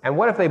year. And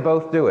what if they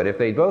both do it? If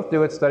they both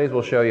do it, studies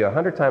will show you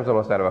 100 times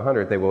almost out of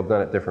 100, they will have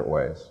done it different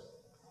ways.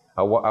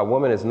 A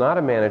woman is not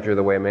a manager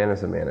the way a man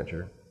is a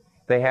manager.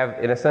 They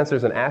have, in a sense,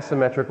 there's an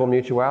asymmetrical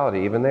mutuality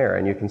even there,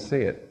 and you can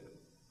see it.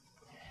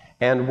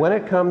 And when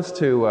it comes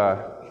to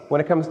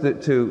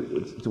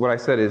what I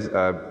said is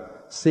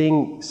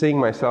seeing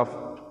myself,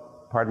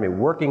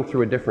 working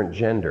through a different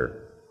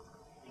gender,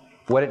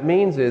 what it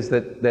means is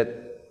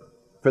that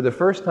for the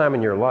first time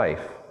in your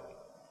life,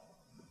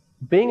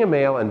 being a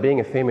male and being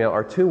a female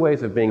are two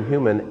ways of being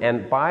human,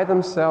 and by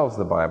themselves,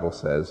 the Bible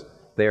says,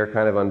 they are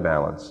kind of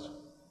unbalanced.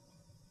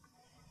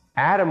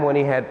 Adam, when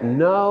he had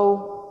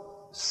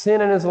no sin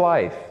in his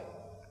life,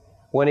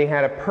 when he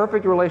had a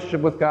perfect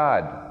relationship with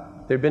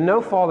God, there'd been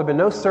no fall, there'd been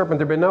no serpent,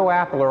 there'd been no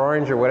apple or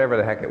orange or whatever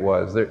the heck it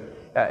was,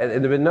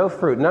 there'd been no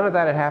fruit, none of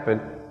that had happened.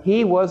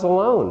 He was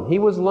alone. He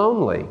was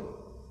lonely.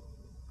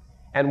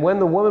 And when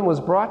the woman was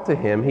brought to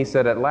him, he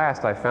said, "At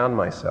last I found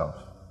myself."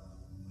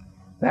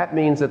 That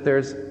means that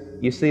there's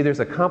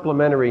a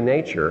complementary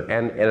nature,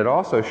 and it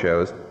also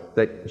shows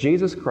that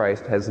Jesus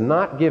Christ has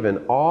not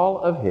given all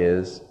of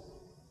his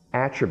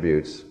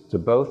attributes to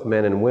both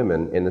men and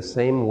women in the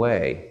same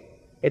way.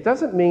 It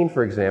doesn't mean,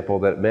 for example,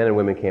 that men and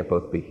women can't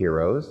both be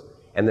heroes,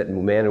 and that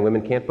men and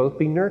women can't both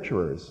be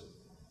nurturers.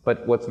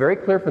 But what's very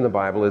clear from the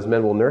Bible is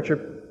men will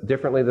nurture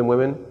differently than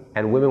women,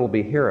 and women will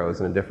be heroes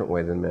in a different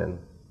way than men.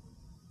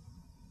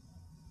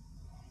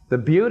 The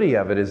beauty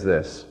of it is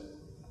this.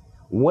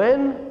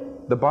 When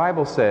the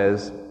Bible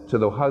says to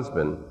the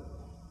husband,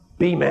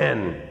 "Be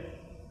men,"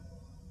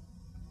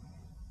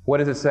 what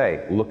does it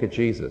say? Look at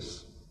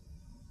Jesus.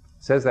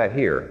 It says that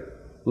here.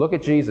 Look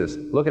at Jesus.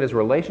 Look at his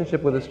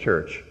relationship with his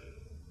church.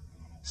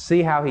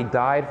 See how he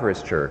died for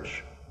his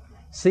church.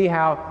 See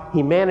how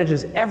he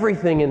manages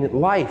everything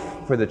in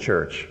life for the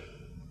church.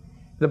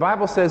 The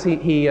Bible says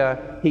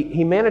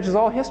he manages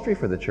all history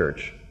for the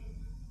church.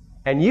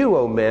 And you,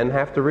 O men,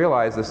 have to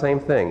realize the same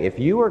thing. If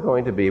you are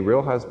going to be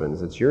real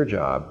husbands, it's your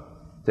job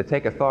to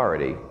take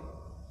authority.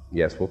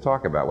 Yes, we'll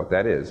talk about what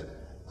that is.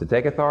 To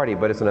take authority,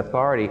 but it's an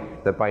authority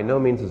that by no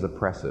means is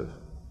oppressive.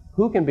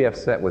 Who can be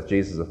upset with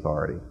Jesus'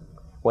 authority?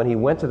 When he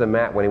went to the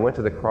mat, when he went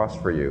to the cross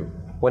for you,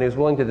 when he was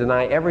willing to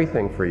deny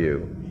everything for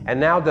you,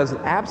 and now does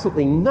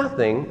absolutely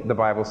nothing, the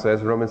Bible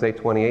says, Romans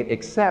 8:28,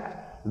 except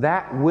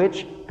that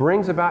which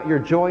brings about your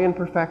joy and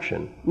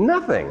perfection.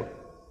 Nothing.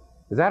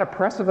 Is that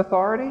oppressive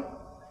authority?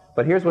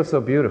 But here's what's so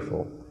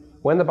beautiful.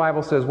 When the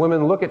Bible says,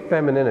 women, look at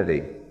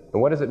femininity,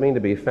 and what does it mean to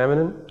be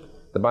feminine?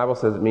 The Bible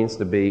says it means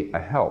to be a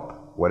help.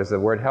 What does the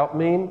word help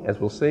mean, as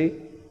we'll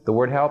see? The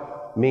word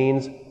help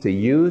means to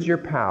use your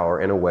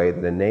power in a way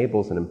that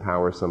enables and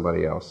empowers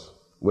somebody else.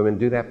 Women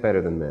do that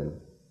better than men.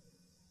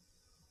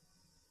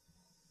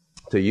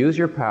 To use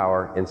your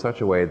power in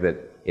such a way that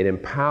it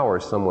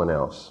empowers someone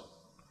else,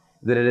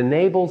 that it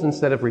enables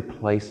instead of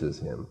replaces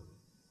him.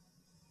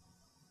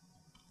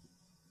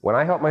 When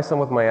I help my son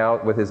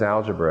with his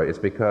algebra, it's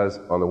because,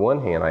 on the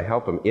one hand, I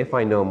help him if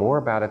I know more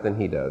about it than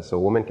he does. So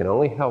a woman can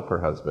only help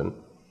her husband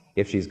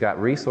if she's got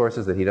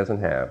resources that he doesn't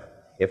have,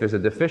 if there's a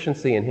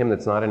deficiency in him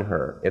that's not in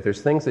her, if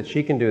there's things that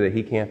she can do that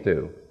he can't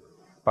do.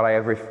 But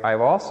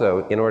I've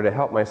also, in order to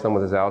help my son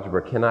with his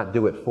algebra, cannot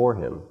do it for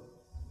him.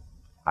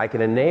 I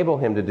can enable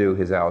him to do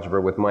his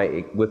algebra with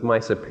my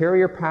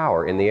superior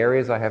power in the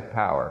areas I have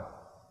power.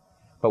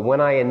 But when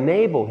I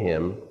enable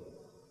him,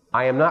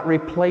 I am not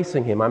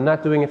replacing him. I'm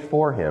not doing it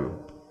for him.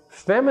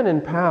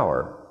 Feminine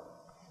power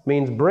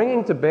means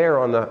bringing to bear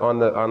on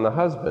the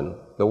husband.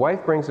 The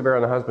wife brings to bear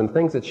on the husband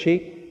things that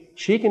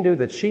she can do,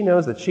 that she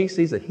knows, that she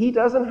sees that he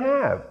doesn't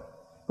have,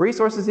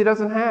 resources he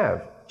doesn't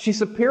have. She's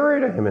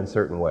superior to him in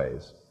certain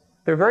ways.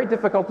 They're very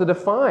difficult to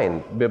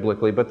define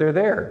biblically, but they're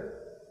there.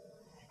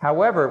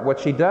 However, what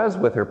she does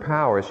with her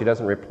power is she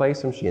doesn't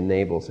replace him, she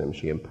enables him,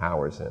 she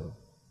empowers him.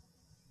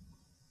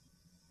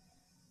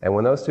 And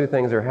when those two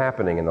things are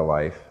happening in the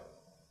life,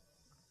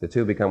 the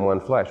two become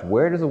one flesh.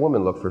 Where does a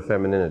woman look for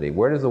femininity?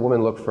 Where does a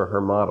woman look for her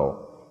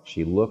model?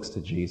 She looks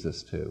to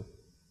Jesus too.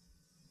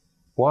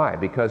 Why?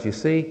 Because you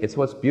see, it's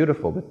what's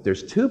beautiful.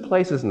 There's two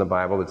places in the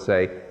Bible that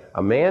say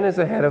a man is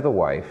the head of the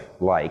wife,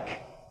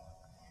 like.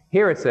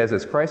 Here it says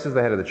as Christ is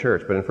the head of the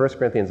church, but in 1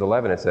 Corinthians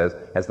 11 it says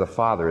as the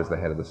Father is the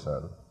head of the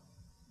Son.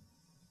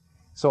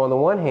 So on the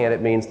one hand,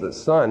 it means the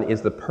Son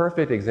is the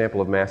perfect example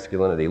of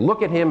masculinity.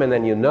 Look at him and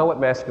then you know what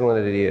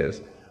masculinity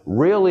is.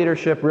 Real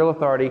leadership, real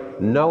authority,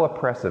 no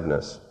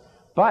oppressiveness.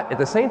 But at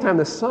the same time,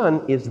 the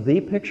Son is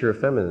the picture of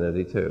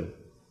femininity too.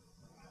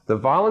 The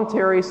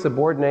voluntary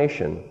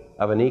subordination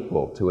of an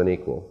equal to an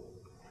equal.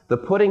 The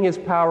putting his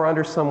power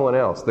under someone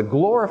else. The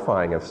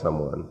glorifying of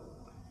someone.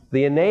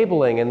 the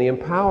enabling and the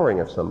empowering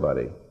of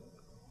somebody.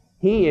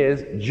 He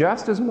is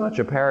just as much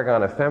a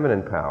paragon of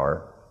feminine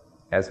power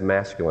as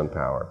masculine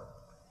power.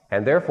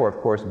 And therefore, of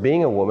course,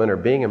 being a woman or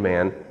being a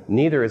man,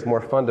 neither is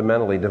more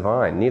fundamentally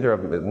divine.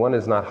 One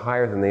is not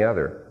higher than the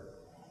other.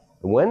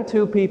 When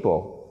two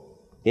people,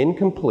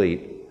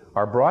 incomplete,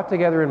 are brought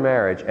together in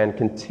marriage and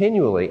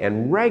continually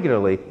and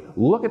regularly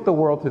look at the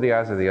world through the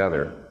eyes of the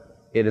other,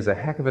 it is a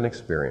heck of an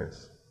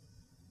experience.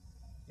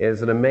 It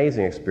is an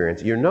amazing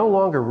experience. You're no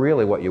longer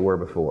really what you were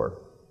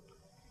before.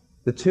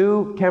 The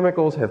two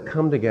chemicals have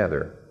come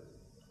together.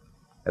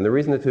 And the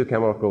reason the two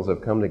chemicals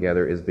have come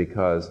together is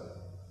because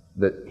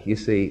you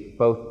see,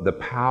 both the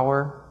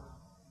power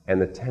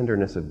and the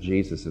tenderness of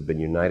Jesus have been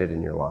united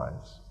in your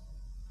lives.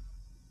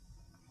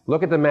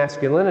 Look at the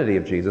masculinity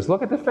of Jesus.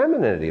 Look at the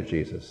femininity of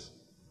Jesus.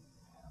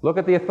 Look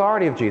at the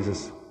authority of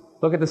Jesus.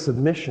 Look at the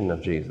submission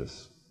of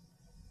Jesus.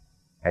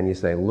 And you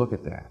say, look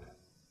at that.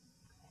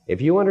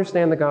 If you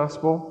understand the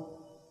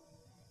gospel,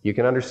 you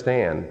can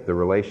understand the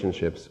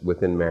relationships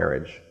within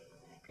marriage.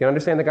 If you can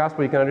understand the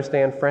gospel, you can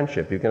understand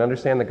friendship. You can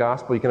understand the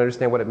gospel, you can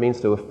understand what it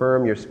means to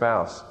affirm your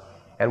spouse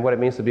and what it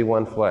means to be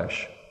one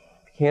flesh.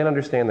 If you can't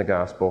understand the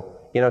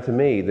gospel, to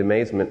me, the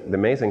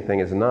amazing thing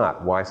is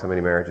not why so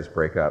many marriages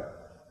break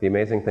up. The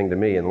amazing thing to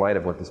me, in light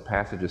of what this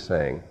passage is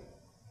saying,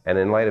 and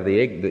in light of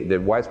the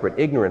widespread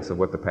ignorance of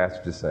what the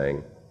passage is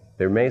saying,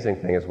 the amazing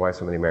thing is why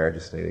so many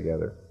marriages stay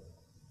together.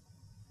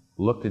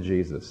 Look to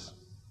Jesus,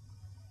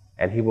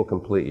 and He will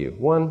complete you.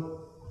 One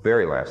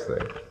very last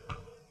thing,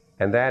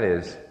 and that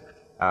is,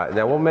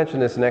 now we'll mention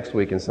this next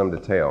week in some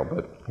detail,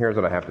 but here's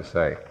what I have to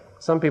say.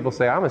 Some people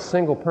say, I'm a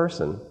single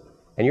person,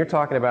 and you're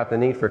talking about the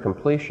need for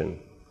completion.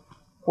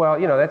 Well,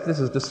 this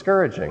is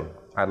discouraging.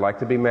 I'd like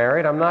to be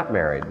married, I'm not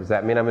married. Does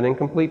that mean I'm an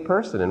incomplete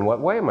person? In what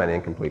way am I an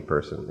incomplete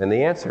person? And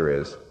the answer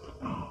is,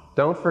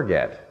 don't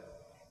forget,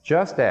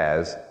 just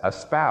as a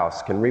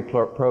spouse can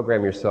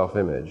reprogram your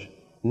self-image,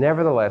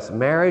 nevertheless,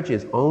 marriage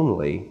is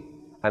only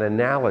an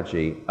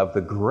analogy of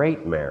the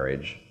great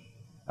marriage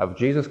of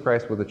Jesus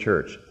Christ with the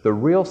church. The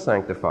real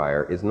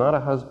sanctifier is not a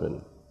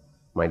husband,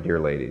 my dear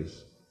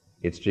ladies.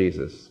 It's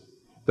Jesus.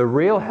 The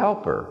real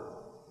helper,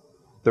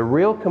 the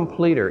real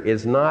completer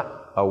is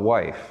not a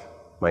wife,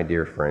 my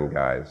dear friend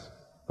guys,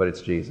 but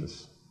it's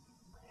Jesus.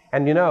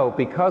 And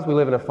because we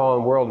live in a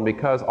fallen world, and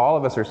because all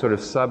of us are sort of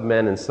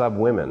sub-men and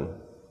sub-women,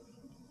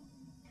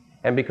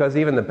 and because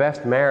even the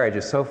best marriage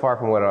is so far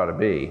from what it ought to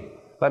be,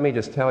 let me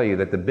just tell you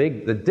that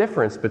the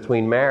difference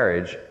between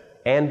marriage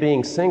and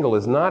being single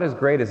is not as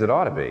great as it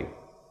ought to be.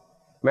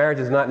 Marriage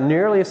is not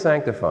nearly as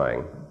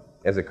sanctifying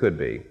as it could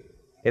be.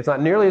 It's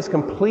not nearly as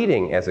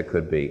completing as it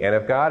could be. And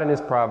if God in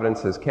His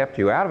providence has kept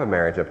you out of a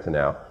marriage up to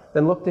now,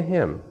 then look to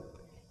Him.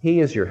 He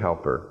is your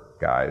helper,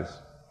 guys.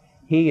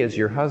 He is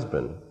your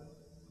husband.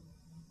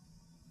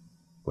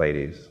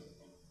 Ladies,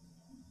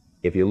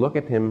 if you look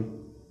at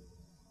Him,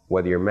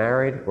 whether you're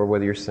married or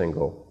whether you're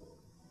single,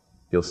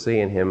 you'll see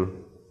in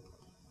Him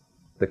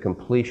the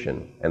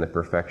completion and the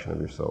perfection of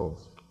your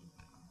souls.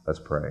 Let's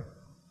pray.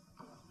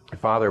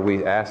 Father,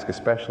 we ask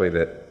especially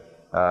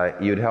that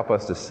you'd help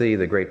us to see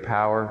the great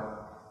power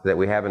that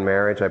we have in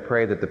marriage. I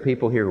pray that the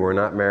people here who are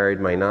not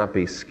married might not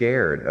be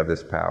scared of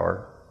this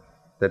power,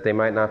 that they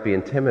might not be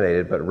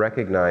intimidated, but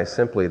recognize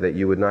simply that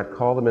you would not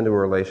call them into a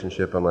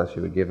relationship unless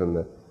you would give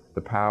them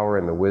the power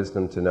and the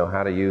wisdom to know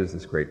how to use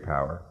this great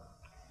power.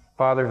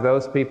 Father,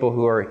 those people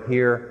who are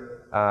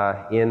here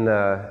in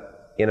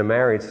a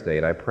married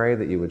state, I pray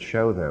that you would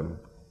show them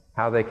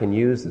how they can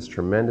use this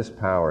tremendous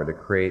power to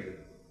create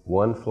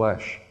one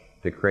flesh,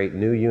 to create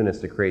new units,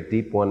 to create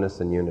deep oneness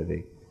and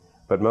unity.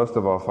 But most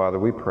of all, Father,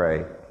 we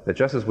pray that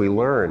just as we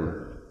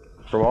learn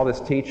from all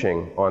this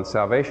teaching on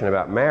salvation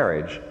about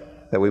marriage,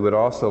 that we would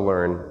also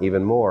learn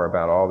even more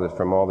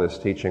from all this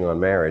teaching on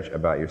marriage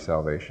about your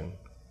salvation.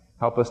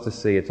 Help us to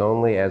see it's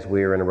only as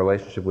we are in a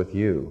relationship with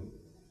you,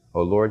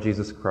 O Lord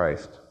Jesus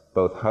Christ,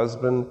 both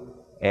husband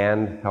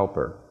and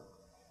helper,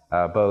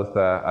 both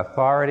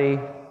authority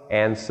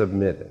and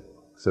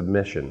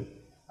submission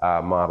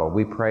model.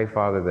 We pray,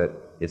 Father, that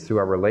it's through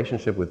our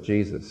relationship with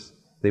Jesus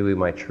that we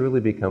might truly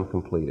become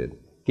completed.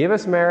 Give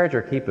us marriage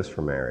or keep us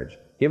from marriage.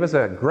 Give us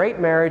a great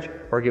marriage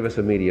or give us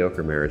a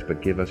mediocre marriage,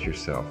 but give us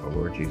yourself, O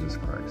Lord Jesus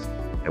Christ,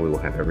 and we will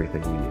have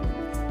everything we need.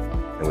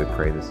 And we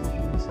pray this in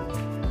Jesus'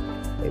 name.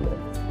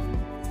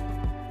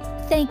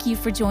 Amen. Thank you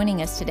for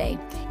joining us today.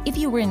 If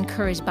you were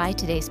encouraged by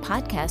today's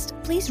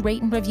podcast, please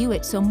rate and review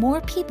it so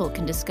more people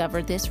can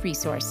discover this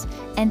resource.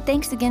 And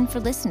thanks again for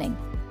listening.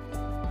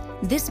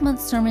 This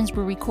month's sermons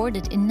were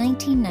recorded in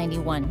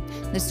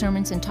 1991. The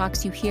sermons and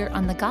talks you hear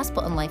on the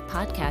Gospel in Life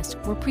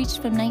podcast were preached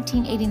from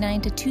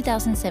 1989 to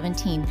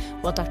 2017,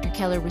 while Dr.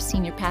 Keller was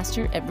senior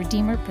pastor at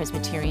Redeemer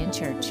Presbyterian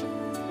Church.